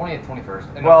 21st. 20th,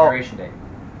 21st. Well- Inauguration day.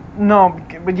 No,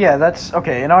 but yeah, that's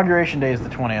okay. Inauguration day is the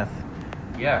 20th.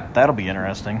 Yeah. That'll be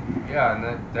interesting. Yeah,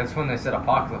 and that's when they said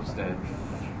apocalypse day.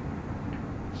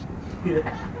 Group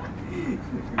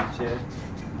chat.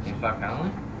 In Five Conley?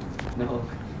 No.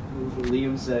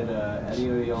 Liam said, any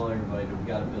of y'all are invited. We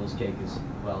got a Bills cake as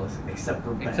well, except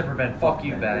for Ben. Except for Ben. Fuck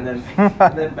you, Ben. And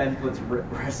then Ben puts,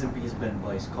 rest in peace, Ben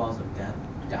Weiss. Cause of death.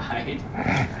 Died.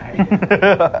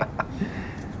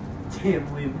 Damn,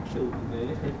 Liam killed me,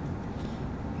 man.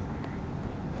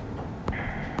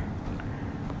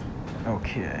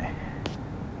 Okay.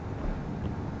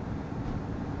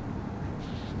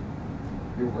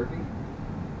 You're working?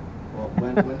 Well,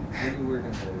 when are you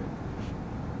working today?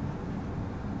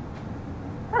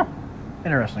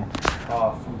 Interesting.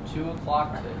 From 2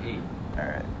 o'clock to 8. All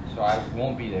right. So I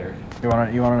won't be there. You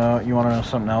wanna know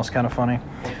something else kind of funny?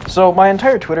 So my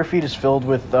entire Twitter feed is filled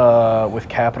with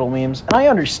Capitol memes, and I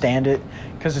understand it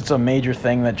because it's a major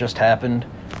thing that just happened.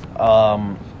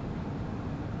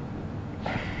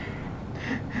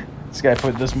 This guy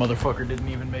put this motherfucker didn't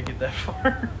even make it that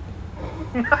far.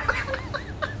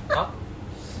 Huh?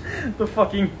 The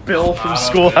fucking Bill from Not a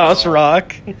Schoolhouse Bill.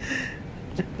 Rock.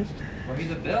 Well,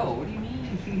 he's a Bill. What do you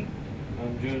mean?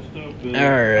 I'm just a Bill.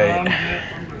 All right. I'm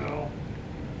just a Bill.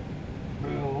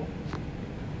 Bill.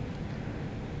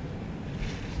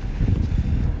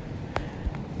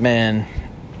 Man,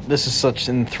 this is such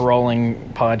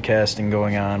enthralling podcasting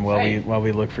going on while Hey.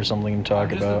 we look for something to talk I'm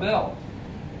just about. a Bill.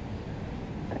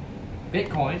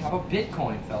 Bitcoin. How about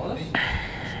Bitcoin, fellas?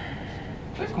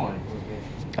 Bitcoin.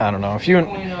 I don't know if you.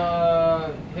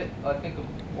 Bitcoin hit. I think.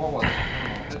 What was it?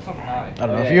 It's something high. I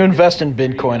don't know if you invest in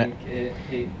Bitcoin. It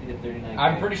hit 39K.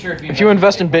 I'm pretty sure If you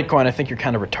invest in Bitcoin, I think you're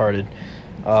kind of retarded.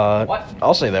 What?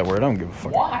 I'll say that word. I don't give a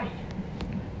fuck. Why? Are you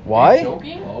Why?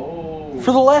 joking? Oh.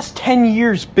 For the last 10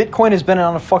 years, Bitcoin has been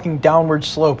on a fucking downward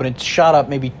slope, and it's shot up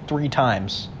maybe 3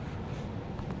 times.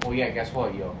 Well, yeah. Guess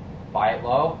what, yo? Buy it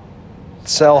low.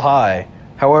 Sell high.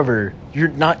 However, you're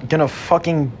not gonna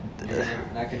fucking. Not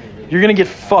gonna really You're gonna get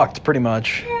fucked, pretty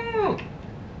much.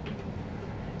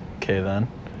 Okay, then.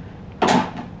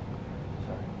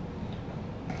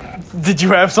 Did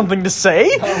you have something to say?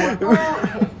 I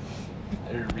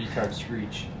did a retard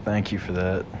screech. Thank you for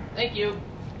that. Thank you.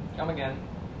 Come again.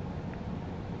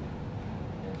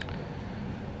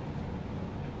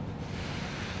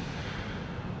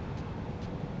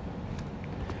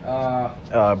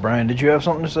 Brian, did you have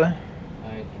something to say?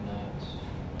 I do not.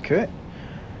 Okay.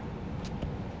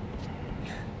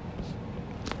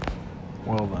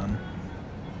 Well then.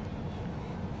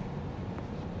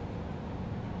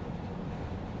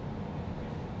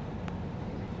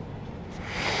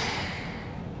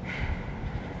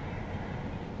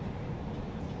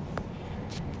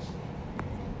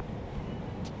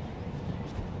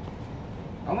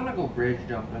 I'm gonna go bridge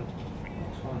jumping.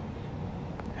 That's fun.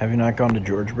 Have you not gone to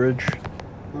George Bridge?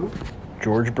 Who?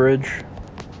 George Bridge?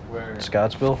 Where?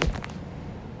 Scottsville?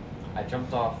 I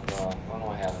jumped off. Oh no,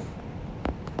 I haven't.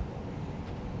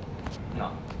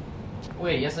 No.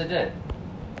 Wait, yes, I did.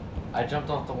 I jumped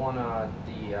off the one,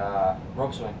 the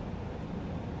rope swing.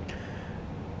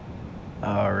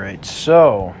 Alright,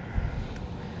 so.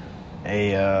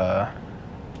 Here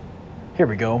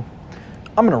we go.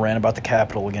 I'm gonna rant about the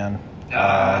Capitol again.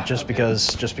 Just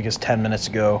because 10 minutes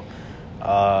ago,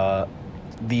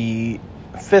 the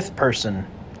 5th person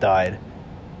died.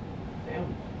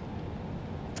 Damn.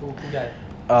 Who died?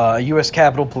 A U.S.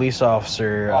 Capitol police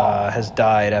officer has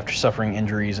died after suffering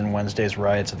injuries in Wednesday's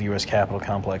riots at the U.S. Capitol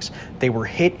complex. They were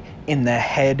hit in the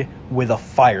head with a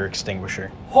fire extinguisher.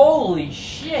 Holy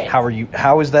shit!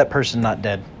 How is that person not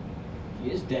dead?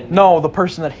 He is dead. No, the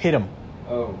person that hit him.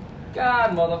 Oh.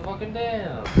 God, motherfucking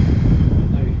damn. I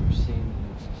thought you were saying.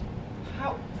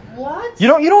 How? What? You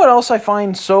know what else I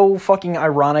find so fucking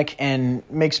ironic and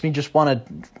makes me just want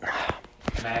to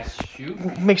Mass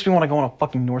shoot? makes me want to go on a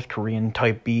fucking North Korean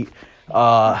type beat.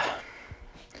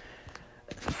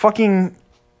 Fucking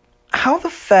how the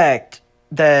fact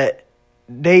that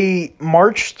they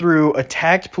marched through,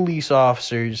 attacked police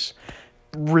officers,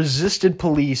 resisted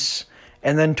police,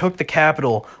 and then took the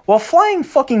Capitol while flying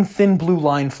fucking thin blue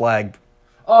line flag.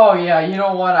 Oh yeah, you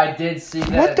know what? I did see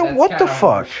that. What the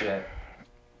fuck? Horseshit.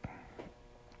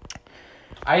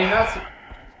 I did not see...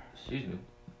 Excuse me.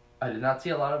 I did not see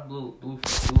a lot of blue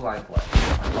line flags.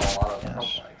 I saw a lot of Trump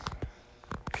flags.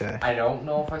 Okay. I don't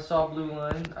know if I saw blue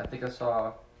line. I think I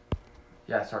saw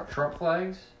Trump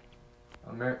flags.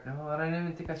 No, I don't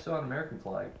even think I saw an American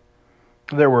flag.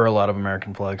 There were a lot of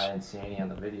American flags. I didn't see any on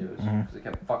the videos because Mhm. they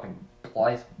kept fucking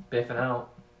biffing out.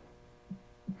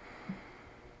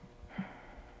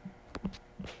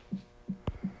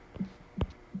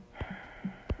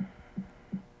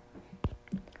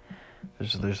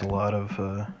 There's a lot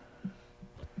of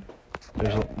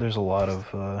there's a lot of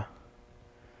Did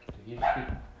you just get...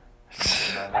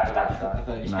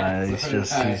 nah, he's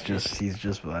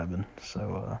just vibing.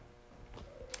 So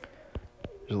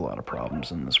there's a lot of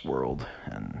problems in this world,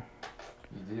 and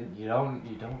You don't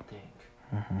think.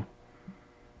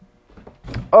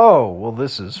 oh well,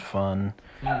 this is fun.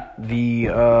 The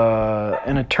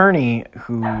an attorney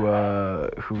who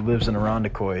lives in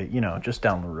Irondequoit, just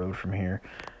down the road from here,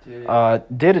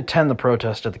 did attend the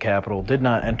protest at the Capitol. Did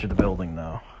not enter the building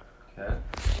though. Okay.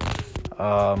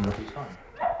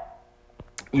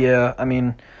 Yeah, I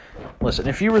mean, listen,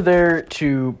 if you were there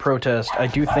to protest, I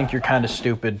do think you're kind of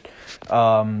stupid.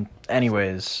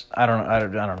 Anyways, I don't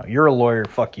know. You're a lawyer.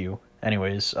 Fuck you.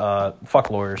 Anyways,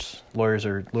 fuck lawyers. Lawyers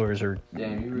are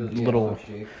Damn, you really little.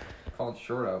 Calling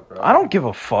short out, bro. I don't give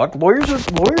a fuck. Lawyers are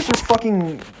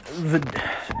fucking the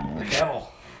devil.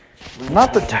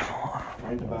 not the devil.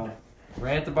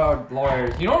 Rant about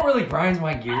lawyers. You know what really grinds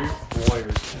my gears?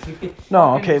 Lawyers.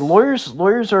 No, okay.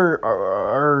 Lawyers are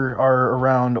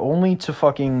around only to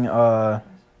fucking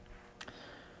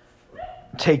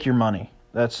take your money.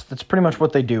 That's pretty much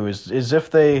what they do. Is if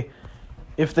they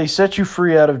set you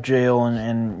free out of jail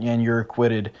and you're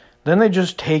acquitted, then they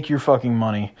just take your fucking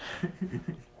money.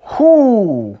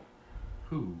 Who?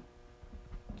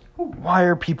 Why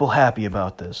are people happy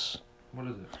about this? What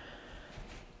is it?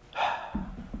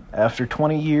 After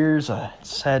 20 years,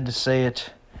 it's sad to say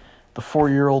it, the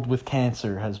 4-year-old with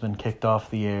cancer has been kicked off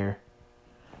the air.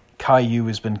 Caillou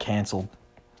has been canceled.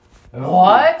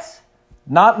 What?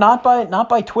 Not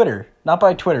by Twitter. Not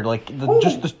by Twitter. Like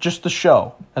just the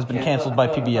show has been canceled by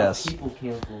PBS. People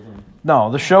canceled him.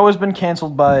 No, the show has been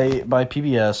canceled by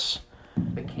PBS.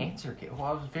 The cancer kid. Well,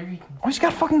 I was very... Oh, he's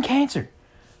got fucking cancer.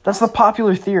 That's the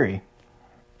popular theory.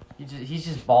 He's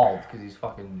just bald because he's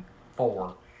fucking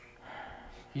 4.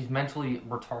 He's mentally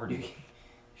retarded.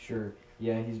 Sure.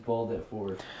 Yeah, he's bald at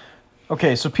 4.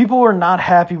 Okay, so people are not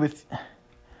happy with...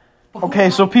 Okay,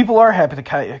 so people are happy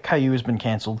that Caillou has been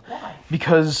canceled. Why?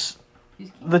 Because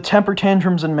the temper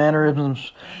tantrums and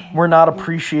mannerisms were not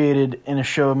appreciated in a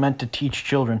show meant to teach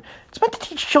children. It's meant to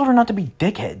teach children not to be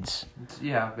dickheads.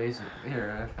 Yeah, basically.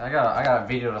 Here, I got a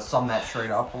video to sum that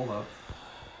straight up. Hold up.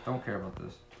 Don't care about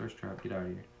this. Thirst trap, get out of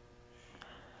here.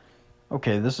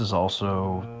 Okay, this is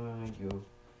also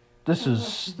this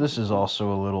is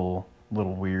also a little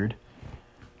weird.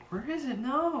 Where is it?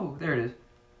 No, there it is.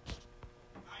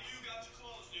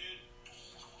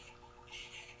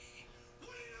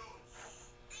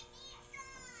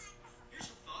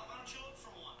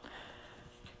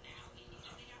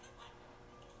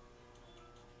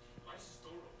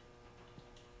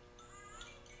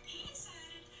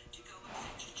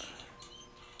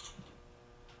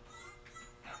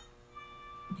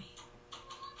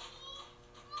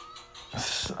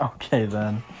 Okay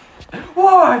then.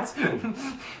 What?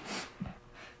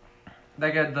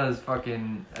 That guy does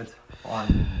fucking... It's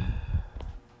fun.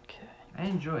 Okay. I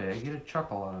enjoy it. I get a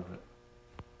chuckle out of it.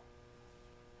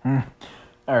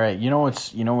 All right. You know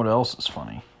what else is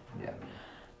funny? Yeah.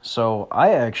 So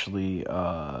I actually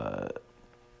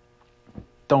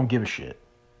don't give a shit,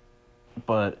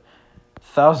 but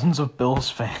thousands of Bills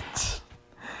fans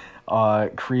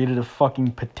created a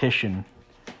fucking petition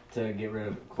To get rid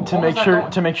of Cuomo.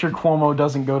 to make sure Cuomo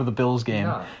doesn't go to the Bills game.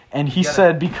 No. And he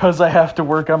said, because I have to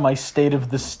work on my State of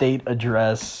the State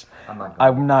address,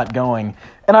 I'm not going.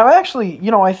 And I've actually,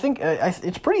 I think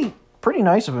it's pretty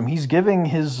nice of him. He's giving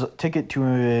his ticket to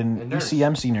an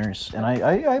ECMC nurse, and I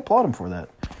applaud him for that.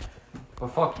 But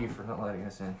fuck you for not letting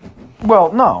us in.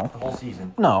 Well, no. The whole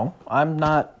season. No, I'm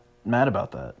not mad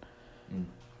about that.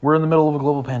 We're in the middle of a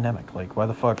global pandemic. Like, why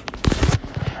the fuck?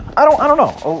 I don't know.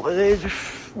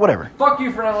 Whatever. Fuck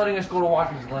you for not letting us go to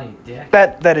Watkins Glen, you dick.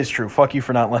 That is true. Fuck you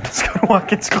for not letting us go to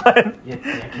Watkins Glen. You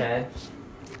dickhead.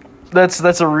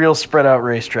 That's a real spread out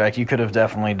racetrack. You could have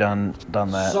definitely done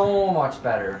that. So much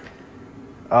better.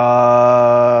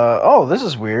 Oh, this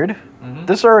is weird. Mm-hmm.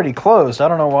 This already closed. I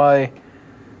don't know why.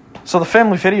 So the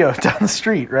Family Video down the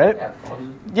street, right? Yeah,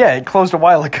 Yeah, it closed a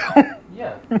while ago.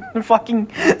 yeah.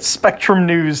 Fucking Spectrum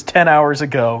News 10 hours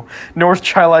ago. North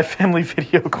Chi Family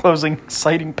Video closing,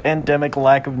 citing pandemic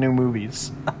lack of new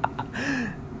movies.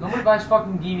 Nobody buys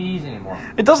fucking DVDs anymore.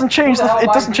 It doesn't change Who the hell it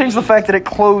buys doesn't change the DVDs? fact that it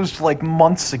closed like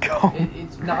months ago.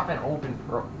 It's not been open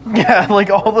for Yeah, like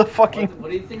all the fucking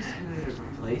What do you think's gonna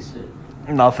replace it?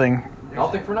 nothing.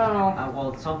 nothing for now.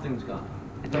 Well, something's gone.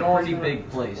 It's You a know pretty what's big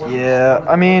place. Yeah,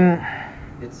 I mean,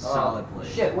 It's a solid place.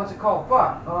 Shit, what's it called?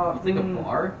 Fuck. You think a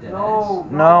bar?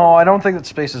 no, I don't think that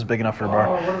space is big enough for a bar.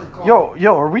 What is it called?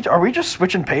 Yo, are we just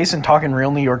switching pace and talking real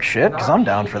New York shit? Cause I'm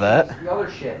down for that. The other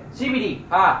shit. CBD.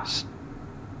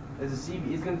 It's a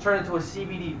CBD. It's gonna turn into a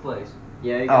CBD place.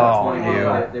 Yeah, you got Oh, 21.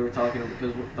 ew. They were talking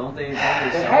because don't they They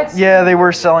sell? had Yeah, they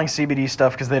were selling CBD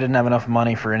stuff because they didn't have enough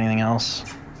money for anything else.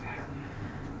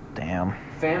 Damn.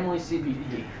 family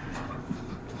CBD.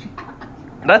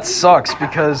 That sucks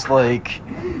because like,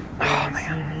 oh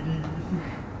man,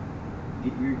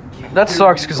 that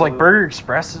sucks because like Burger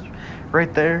Express is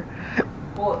right there.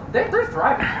 Well, they're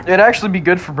thriving. It'd actually be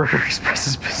good for Burger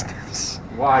Express's business.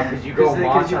 Why? Because you go 'Cause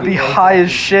watch you on Be Facebook. high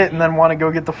as shit and then want to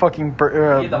go get the fucking Get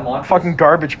the munchies? fucking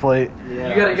garbage plate. Yeah.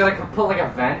 You gotta put like a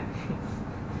vent.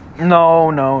 No.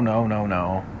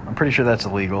 I'm pretty sure that's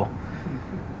illegal.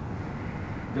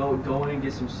 Go in and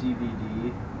get some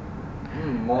CBD.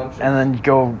 Munchies. And then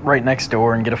go right next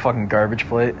door and get a fucking garbage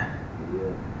plate. Yeah.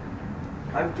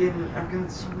 I've gotten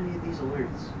so many of these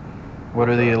alerts. What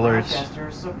are the alerts? Rochester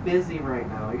is so busy right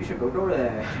now. You should go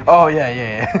DoorDash. Oh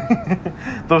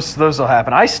yeah. those will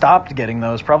happen. I stopped getting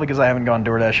those probably because I haven't gone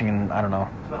door dashing in I don't know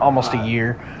almost a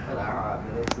year. About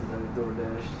 5 minutes and then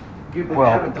DoorDash. You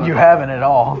Well, done you that. haven't at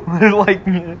all. Like,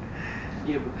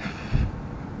 Yeah,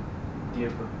 but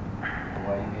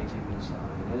why you making me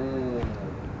sign?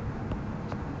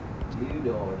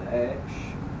 You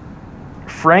DoorDash.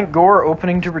 Frank Gore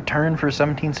opening to return for a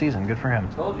 17th season. Good for him.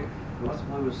 Told you. He wants to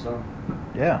play with some.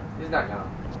 Yeah. He's not gonna.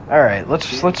 All right.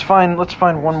 Let's find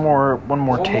one more One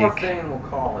more take. thing and we'll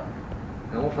call it.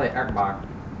 And we'll play Xbox.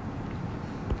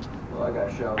 Well, I got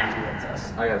a shower to do that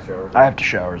test. I got a shower. I have to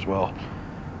shower as well.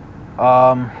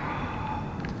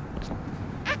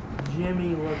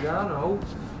 Jimmy Logano.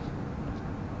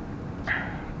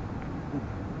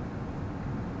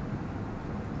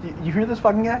 You hear this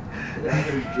fucking guy?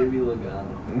 There's Jimmy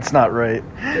Logano. It's not right.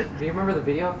 Do you remember the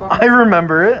video? I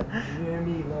remember it.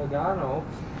 Jimmy Logano.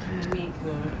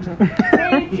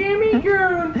 Hey, Jimmy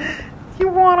girl. You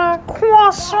want a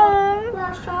croissant?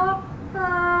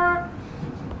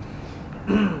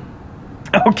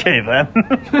 Okay then.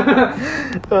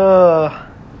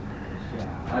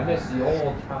 I miss the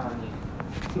old Kanye.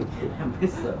 I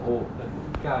miss the old.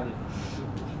 Kanye.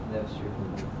 That's your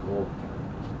old.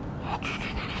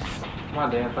 Come on,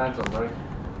 Dan, find something, buddy.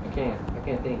 I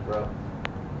can't think, bro.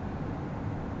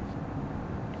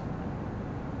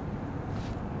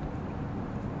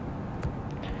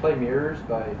 Play Mirrors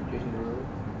by Jason Derulo.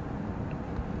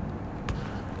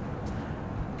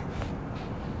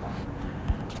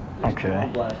 Okay.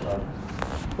 Black Love.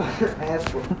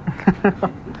 Asshole.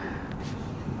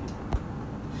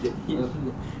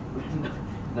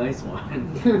 Nice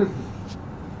one.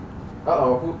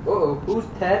 Who's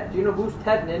Ted? Do you know who's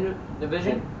Ted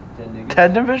Division?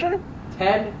 Ted Division?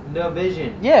 Ted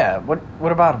Division. Yeah.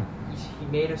 What about him? He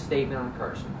made a statement on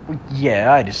Carson.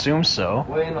 Yeah, I'd assume so.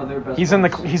 Well, you know, they're best He's in the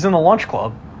friends. lunch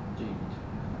club.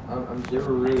 They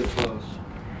were really close.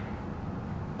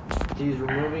 He's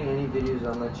removing any videos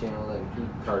on that channel that keep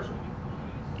Carson.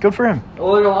 Good for him.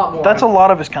 Oh, there's a lot more. That's a lot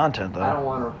of his content, I though. don't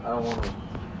want to.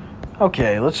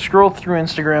 Okay, let's scroll through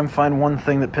Instagram, find one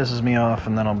thing that pisses me off,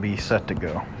 and then I'll be set to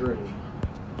go. Dream.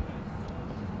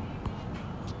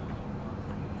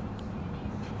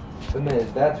 The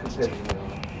Miz, that's who pisses me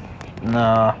off.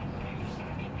 Nah.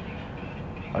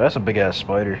 Oh, that's a big ass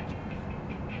spider.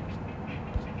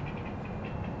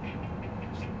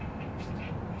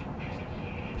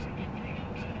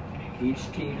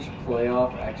 Each team's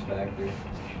playoff X Factor.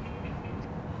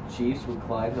 Chiefs with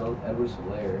Clyde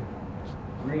Edwards-Helaire.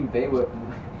 Green Bay with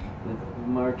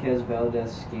Marquez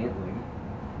Valdez-Scantling.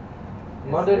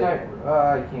 Monday night.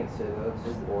 I can't say that.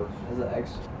 It's sports. As an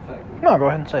X Factor. No, go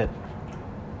ahead and say it.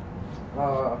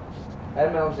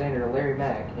 Adam Alexander, Larry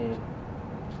Mack, and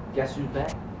guess who's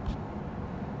back?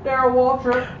 Darryl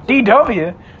Waltrip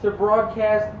DW? to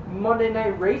broadcast Monday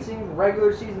Night Racing's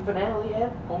regular season finale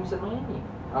at Homestead, Miami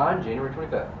on January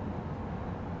 25th.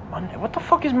 Monday. What the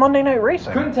fuck is Monday Night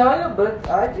Racing? Couldn't tell you, but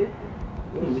I did.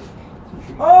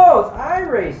 Oh, it's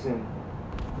iRacing.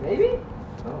 Maybe?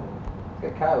 Oh.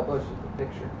 It's got Kyle Busch as the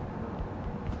picture.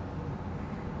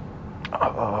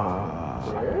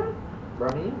 Where?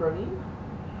 Running?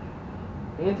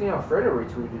 Anthony Alfredo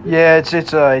retweeted it. Yeah, it's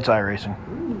iRacing.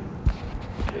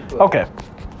 Ooh. Okay.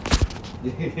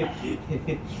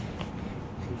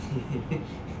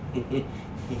 What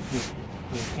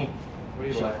are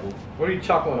you Chuckle. laughing? What are you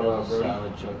chuckling about, bro?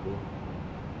 Solid chuckle.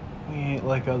 We ain't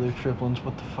like other triplets.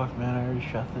 What the fuck, man? I already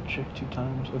shot that chick 2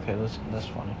 times. Okay, that's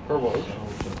funny. For what?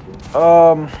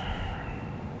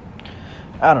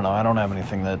 I don't know. I don't have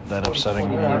anything that upsetting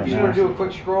me Yeah, right I'm just gonna now. do a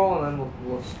quick scroll and then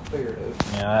we'll figure it out.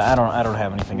 Yeah, I don't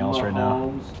have anything else right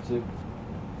now. Mahomes to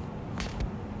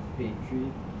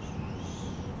Patriots.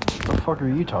 What the fuck are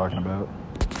you talking about?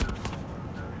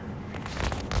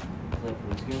 Like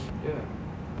weeks ago?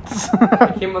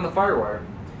 Yeah. It came on the firewire.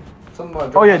 Something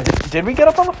about. Oh yeah, did we get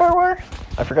up on the firewire?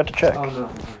 I forgot to check. Oh no.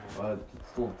 It's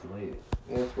still too late.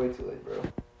 Yeah, it's way too late, bro.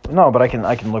 No, but I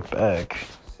can look back.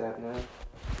 Sat nav.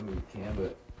 I mean, you can,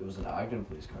 but it was an Ogden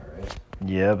police car, right?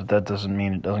 Yeah, but that doesn't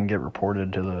mean it doesn't get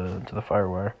reported to the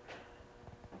firewire.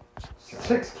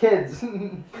 6 kids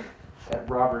at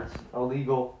Roberts.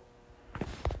 Illegal.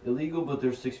 Illegal, but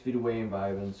they're 6 feet away and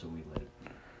vibing, so we let it be.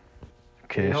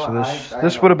 Okay, You know so what, this I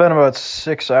this know. would have been about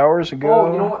 6 hours ago.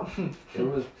 Oh, you know what? It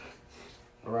was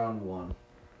around 1.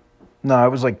 No, it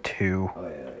was like 2. Oh,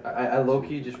 yeah. I low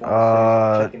key just want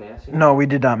to say chicken assy. No, we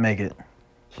did not make it.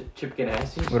 Chicken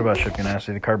assy? What about Chip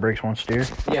Ganassi? The car brakes won't steer.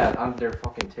 Yeah, on their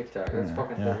fucking TikTok. That's Yeah,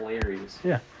 fucking yeah. hilarious.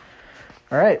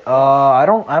 All right. I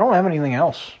don't have anything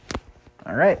else.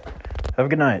 All right. Have a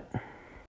good night.